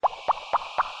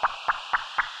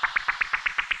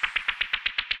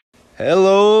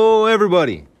Hello,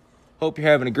 everybody. Hope you're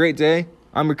having a great day.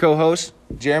 I'm your co-host,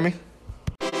 Jeremy.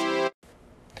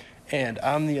 And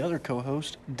I'm the other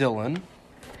co-host, Dylan.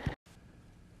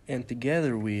 And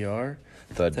together we are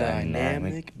The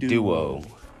Dynamic Duo.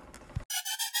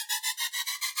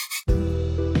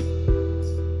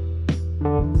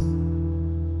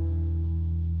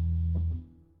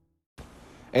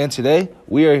 And today,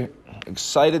 we are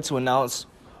excited to announce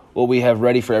what we have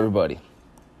ready for everybody.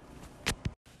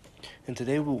 And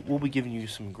today we'll be giving you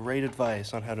some great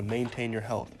advice on how to maintain your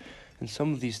health. And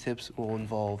some of these tips will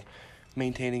involve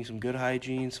maintaining some good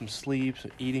hygiene, some sleep,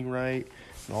 some eating right,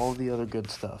 and all of the other good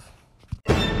stuff.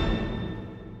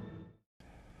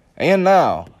 And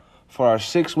now, for our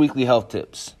 6 weekly health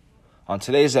tips. On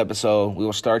today's episode, we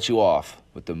will start you off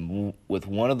with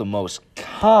one of the most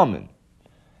common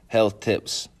health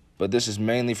tips. But this is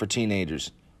mainly for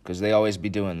teenagers, because they always be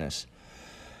doing this.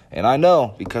 And I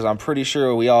know, because I'm pretty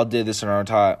sure we all did this in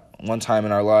our one time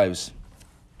in our lives.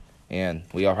 And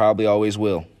we probably always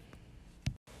will.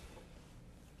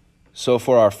 So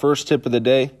for our first tip of the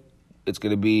day, it's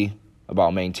going to be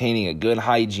about maintaining a good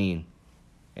hygiene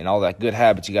and all that good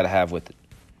habits you got to have with it.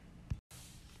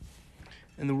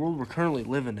 In the world we're currently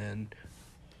living in,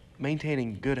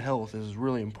 maintaining good health is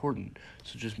really important.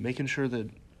 So just making sure that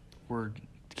we're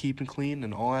keeping clean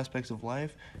in all aspects of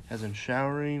life, as in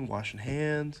showering, washing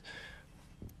hands.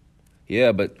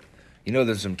 Yeah, but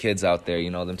there's some kids out there,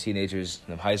 them teenagers,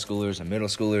 them high schoolers and middle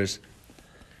schoolers.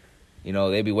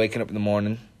 They be waking up in the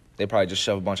morning. They probably just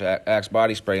shove a bunch of Axe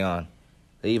body spray on.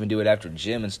 They even do it after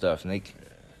gym and stuff. And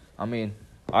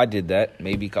I did that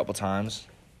maybe a couple times.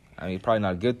 Probably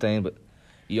not a good thing, but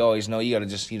you always know you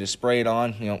just spray it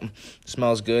on. It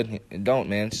smells good. It don't,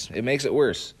 man. It makes it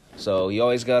worse. So you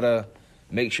always got to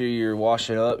make sure you're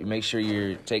washing up. You make sure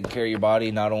you're taking care of your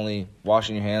body, not only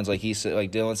washing your hands like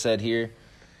Dylan said here.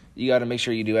 You got to make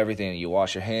sure you do everything. You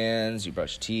wash your hands, you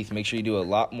brush your teeth. Make sure you do a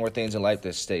lot more things in life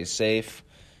to stay safe,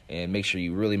 and make sure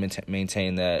you really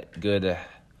maintain that good,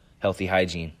 healthy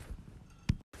hygiene.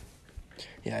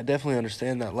 Yeah, I definitely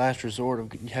understand that last resort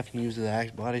of having to use the Axe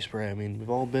body spray. We've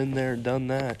all been there and done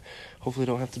that. Hopefully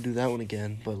don't have to do that one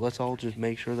again. But let's all just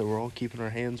make sure that we're all keeping our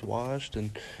hands washed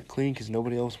and clean, because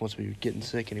nobody else wants to be getting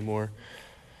sick anymore.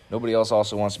 Nobody else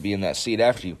also wants to be in that seat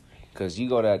after you, because you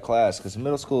go to that class. Because in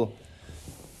middle school,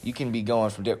 you can be going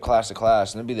from class to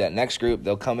class, and there'll be that next group.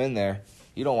 They'll come in there.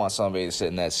 You don't want somebody to sit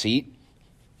in that seat,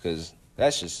 because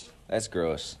that's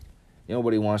gross.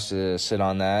 Nobody wants to sit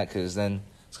on that, because then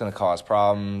it's going to cause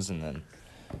problems, and then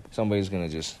somebody's going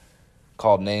to just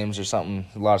call names or something.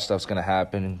 A lot of stuff's going to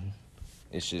happen.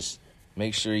 It's just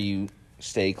make sure you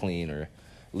stay clean, or at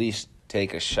least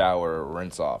take a shower or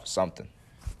rinse off, something.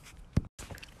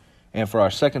 And for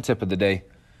our second tip of the day,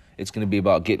 it's going to be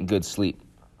about getting good sleep,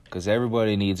 because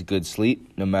everybody needs good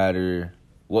sleep, no matter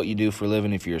what you do for a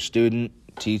living. If you're a student,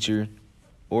 teacher,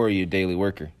 or you're a daily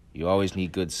worker, you always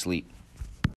need good sleep.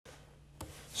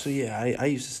 So yeah, I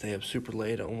used to stay up super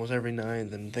late almost every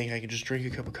night and think I could just drink a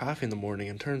cup of coffee in the morning,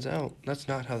 and turns out that's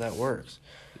not how that works.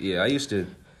 Yeah, I used to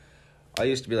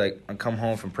be like, I come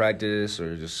home from practice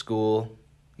or just school,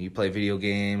 you play video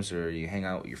games or you hang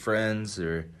out with your friends,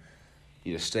 or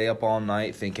you just stay up all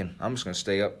night thinking, I'm just going to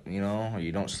stay up, or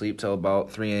you don't sleep till about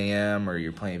 3 a.m. or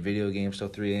you're playing video games till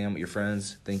 3 a.m. with your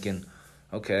friends thinking,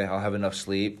 okay, I'll have enough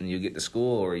sleep, and you'll get to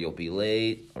school, or you'll be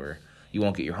late, or you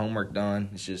won't get your homework done.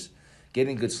 It's just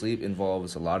getting good sleep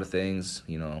involves a lot of things,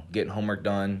 getting homework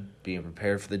done, being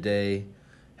prepared for the day,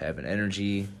 having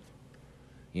energy.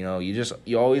 You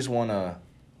always want to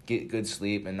get good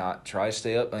sleep and not try to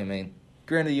stay up.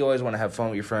 Granted, you always want to have fun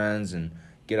with your friends and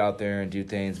get out there and do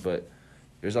things, but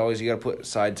you got to put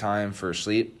aside time for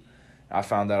sleep. I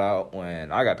found that out when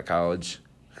I got to college,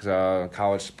 because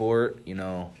college sport, you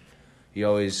want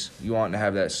to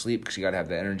have that sleep, because you got to have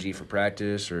the energy for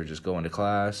practice or just going to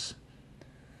class.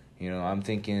 I'm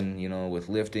thinking, with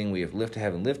lifting, we have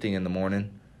having lifting in the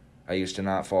morning. I used to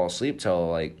not fall asleep till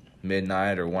like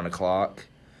midnight or 1 o'clock.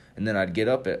 And then I'd get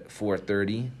up at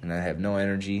 4:30 and I'd have no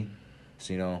energy.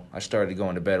 So, I started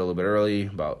going to bed a little bit early,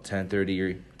 about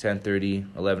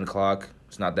 10:30, 11 o'clock.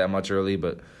 It's not that much early,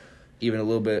 but even a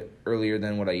little bit earlier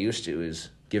than what I used to is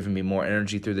giving me more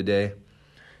energy through the day.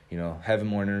 Having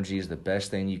more energy is the best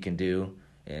thing you can do,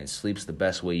 and sleep's the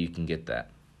best way you can get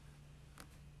that.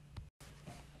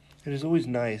 It is always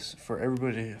nice for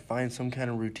everybody to find some kind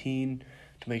of routine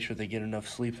to make sure they get enough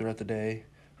sleep throughout the day,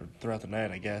 or throughout the night,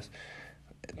 I guess,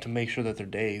 to make sure that their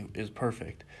day is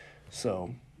perfect.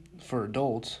 So, for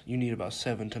adults, you need about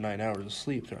 7 to 9 hours of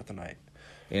sleep throughout the night.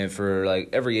 And for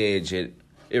every age, it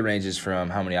ranges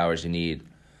from how many hours you need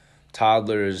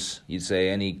toddlers, you'd say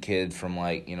any kid from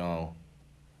like,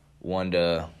 1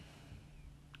 to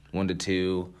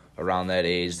 2, around that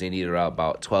age, they need around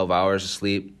about 12 hours of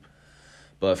sleep.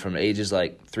 But from ages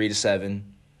like 3 to 7,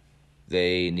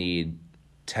 they need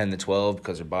 10 to 12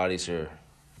 because their bodies are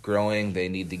growing. They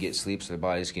need to get sleep so their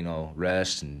bodies can,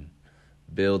 rest and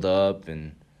build up,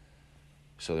 and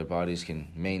so their bodies can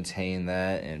maintain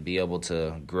that and be able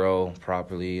to grow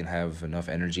properly and have enough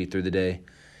energy through the day.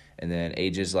 And then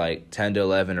ages like 10 to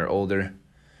 11 or older,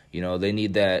 they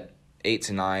need that 8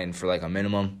 to 9 for like a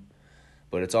minimum.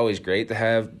 But it's always great to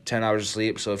have 10 hours of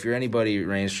sleep. So if you're anybody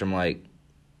ranged from like,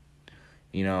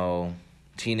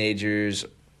 teenagers,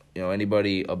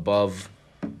 anybody above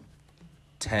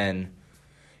 10,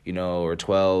 or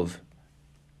 12,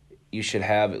 you should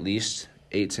have at least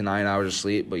 8 to 9 hours of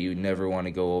sleep, but you never want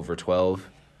to go over 12,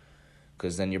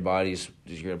 because then you're going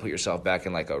to put yourself back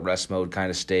in like a rest mode kind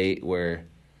of state where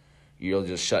you'll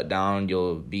just shut down.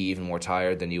 You'll be even more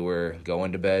tired than you were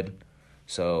going to bed.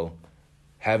 So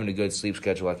having a good sleep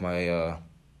schedule, like my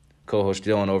co-host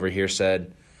Dylan over here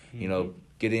said,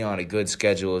 getting on a good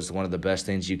schedule is one of the best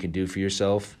things you can do for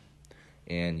yourself,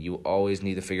 and you always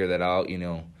need to figure that out.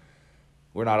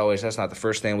 That's not the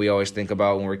first thing we always think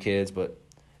about when we're kids, but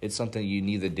it's something you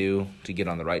need to do to get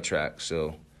on the right track,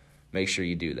 so make sure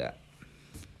you do that.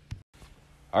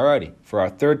 Alrighty, for our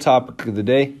third topic of the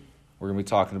day, we're going to be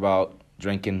talking about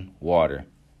drinking water.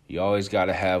 You always got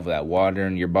to have that water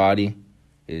in your body.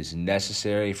 It is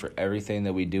necessary for everything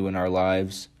that we do in our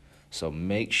lives, so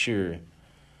make sure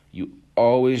you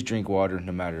always drink water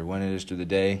no matter when it is through the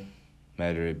day,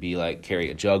 matter it be like carry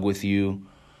a jug with you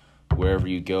wherever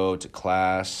you go to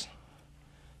class.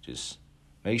 Just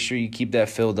make sure you keep that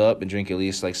filled up and drink at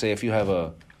least, like say if you have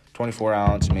a 24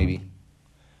 ounce, maybe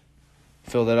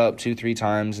fill that up 2-3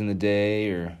 times in the day,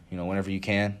 or whenever you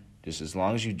can, just as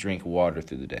long as you drink water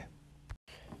through the day.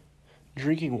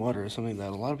 Drinking water is something that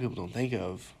a lot of people don't think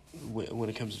of when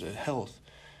it comes to health.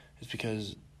 It's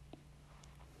because,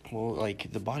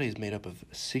 the body is made up of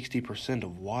 60%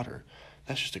 of water.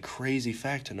 That's just a crazy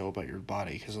fact to know about your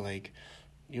body, because,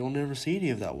 you'll never see any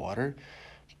of that water,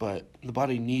 but the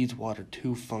body needs water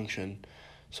to function.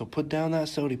 So put down that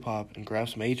soda pop and grab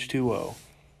some H2O.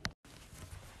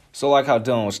 So like how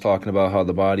Dylan was talking about how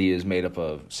the body is made up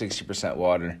of 60%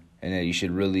 water, and that you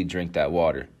should really drink that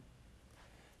water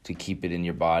to keep it in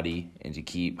your body and to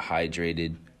keep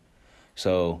hydrated.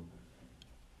 So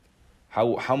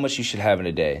how much you should have in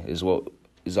a day is what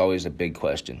is always a big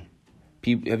question.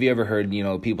 Have you ever heard,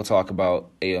 people talk about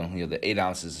the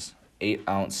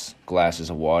 8-ounce glasses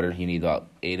of water? You need about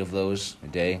 8 of those a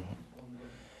day.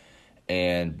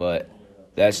 But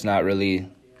that's not really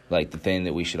like the thing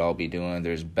that we should all be doing.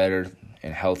 There's better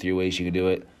and healthier ways you can do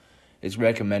it. It's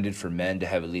recommended for men to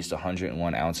have at least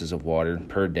 101 ounces of water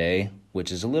per day,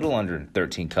 which is a little under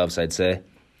 13 cups, I'd say.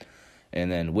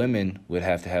 And then women would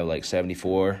have to have like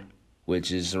 74,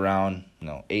 which is around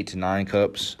 8 to 9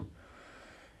 cups.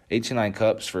 8 to 9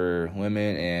 cups for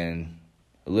women and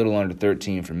a little under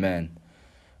 13 for men.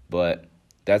 But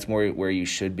that's more where you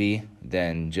should be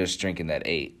than just drinking that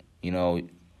 8. You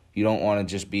don't want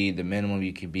to just be the minimum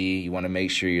you can be. You want to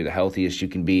make sure you're the healthiest you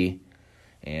can be.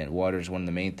 And water is one of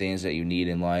the main things that you need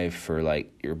in life for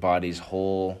your body's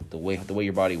whole, the way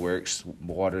your body works.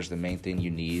 Water is the main thing you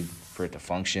need for it to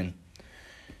function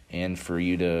and for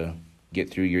you to get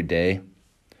through your day.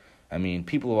 I mean,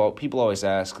 people always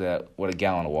ask that what a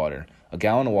gallon of water. A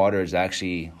gallon of water is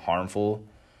actually harmful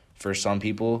for some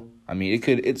people. I mean, it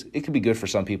could be good for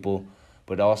some people,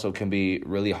 but it also can be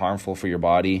really harmful for your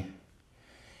body.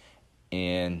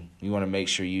 And you want to make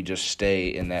sure you just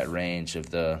stay in that range of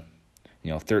the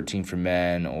 13 for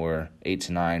men or 8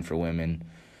 to 9 for women.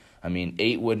 I mean,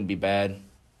 8 wouldn't be bad.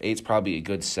 8's probably a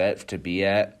good set to be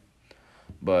at.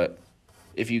 But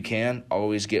if you can,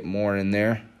 always get more in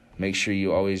there. Make sure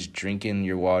you always drink in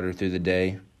your water through the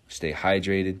day. Stay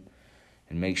hydrated.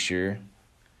 And make sure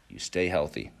you stay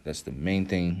healthy. That's the main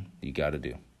thing you got to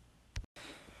do.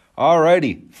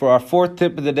 Alrighty, for our fourth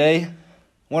tip of the day,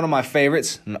 one of my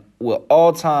favorites,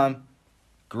 all-time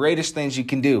greatest things you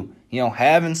can do.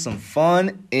 Having some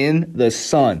fun in the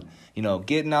sun.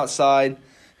 Getting outside,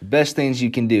 the best things you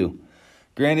can do.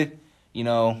 Granted,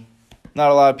 not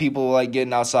a lot of people like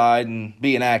getting outside and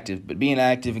being active, but being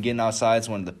active and getting outside is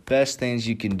one of the best things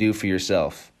you can do for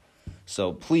yourself.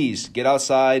 So please get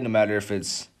outside, no matter if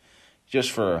it's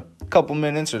just for a couple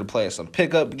minutes or to play some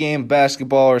pickup game,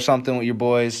 basketball or something with your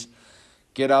boys.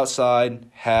 Get outside,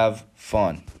 have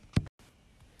fun.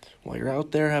 While you're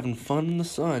out there having fun in the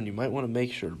sun, you might want to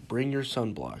make sure to bring your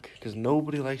sunblock, because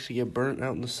nobody likes to get burnt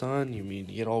out in the sun. You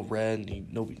get all red,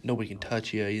 and nobody can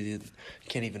touch you. You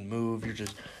can't even move. You're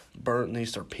just burnt, and then you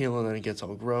start peeling, and it gets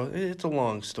all gross. It's a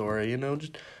long story,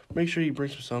 Just make sure you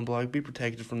bring some sunblock. Be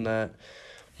protected from that.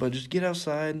 But just get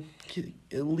outside. Get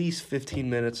at least 15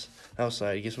 minutes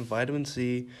outside. Get some vitamin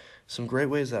C. Some great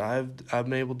ways that I've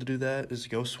been able to do that is to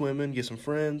go swimming, get some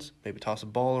friends, maybe toss a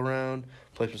ball around,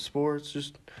 play some sports.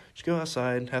 Just go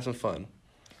outside, have some fun.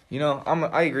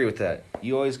 I agree with that.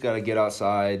 You always got to get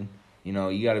outside. You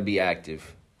got to be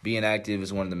active. Being active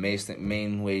is one of the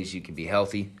main ways you can be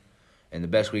healthy, and the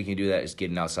best way you can do that is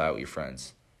getting outside with your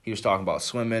friends. He was talking about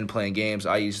swimming, playing games.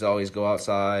 I used to always go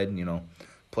outside,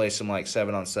 play some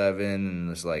 7-on-7 in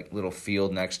this little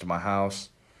field next to my house,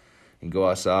 and go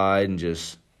outside and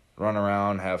just run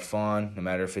around, have fun. No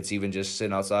matter if it's even just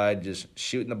sitting outside, just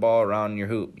shooting the ball around in your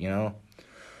hoop.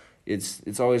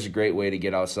 It's always a great way to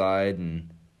get outside, and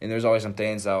there's always some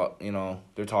things out.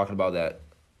 They're talking about that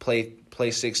play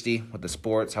 60 with the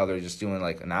sports, how they're just doing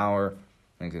an hour,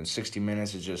 in 60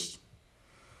 minutes is just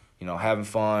having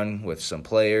fun with some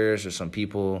players or some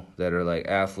people that are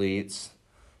athletes.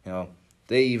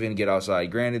 They even get outside.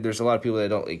 Granted, there's a lot of people that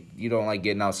don't like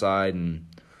getting outside and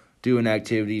doing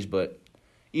activities, but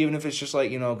even if it's just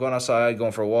going outside,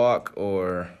 going for a walk,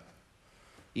 or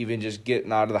even just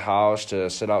getting out of the house to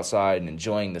sit outside and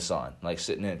enjoying the sun,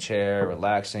 sitting in a chair,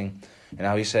 relaxing. And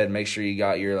how he said, make sure you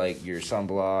got your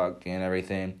sunblock and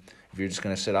everything. If you're just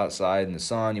going to sit outside in the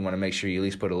sun, you want to make sure you at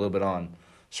least put a little bit on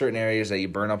certain areas that you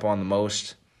burn up on the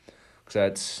most, because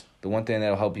that's the one thing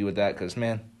that'll help you with that. Because,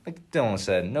 man, like Dylan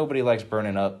said, nobody likes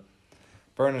burning up.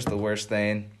 Burning's the worst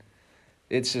thing.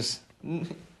 It's just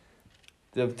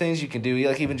the things you can do,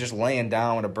 even just laying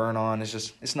down with a burn on,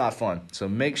 it's not fun. So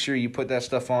make sure you put that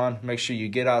stuff on. Make sure you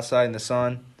get outside in the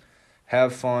sun,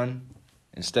 have fun,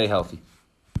 and stay healthy.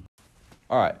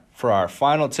 All right, for our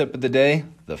final tip of the day,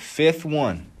 the fifth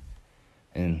one,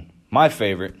 and my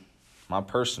favorite, my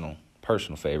personal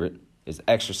favorite, is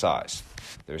exercise.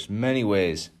 There's many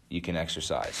ways you can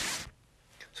exercise.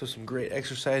 So some great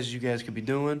exercises you guys could be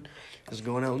doing is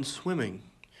going out and swimming.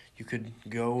 You could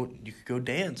go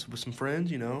dance with some friends,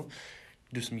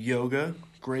 do some yoga,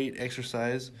 great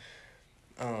exercise.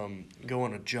 Go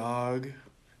on a jog,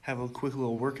 have a quick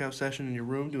little workout session in your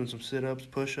room, doing some sit-ups,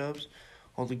 push-ups,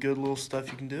 all the good little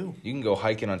stuff you can do. You can go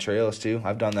hiking on trails too.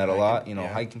 I've done that a lot,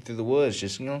 hiking through the woods,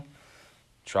 just,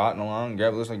 trotting along,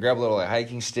 grab a little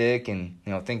hiking stick and,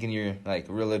 thinking you're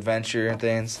real adventure and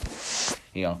things.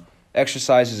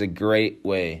 Exercise is a great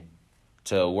way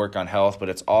to work on health, but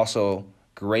it's also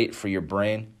great for your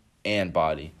brain and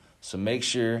body. So make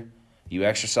sure you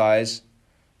exercise,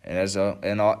 and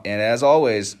as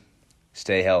always,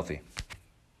 stay healthy.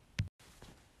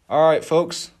 All right,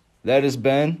 folks, that has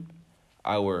been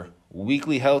our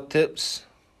weekly health tips.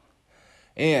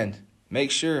 And make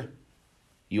sure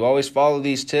you always follow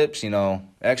these tips,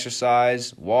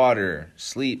 exercise, water,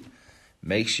 sleep.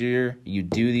 Make sure you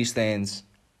do these things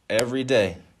every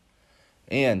day.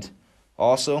 And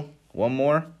also, one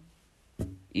more,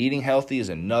 eating healthy is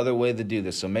another way to do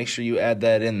this, so make sure you add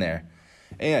that in there.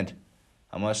 And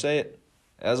I'm going to say it,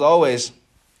 as always,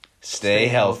 stay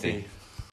healthy.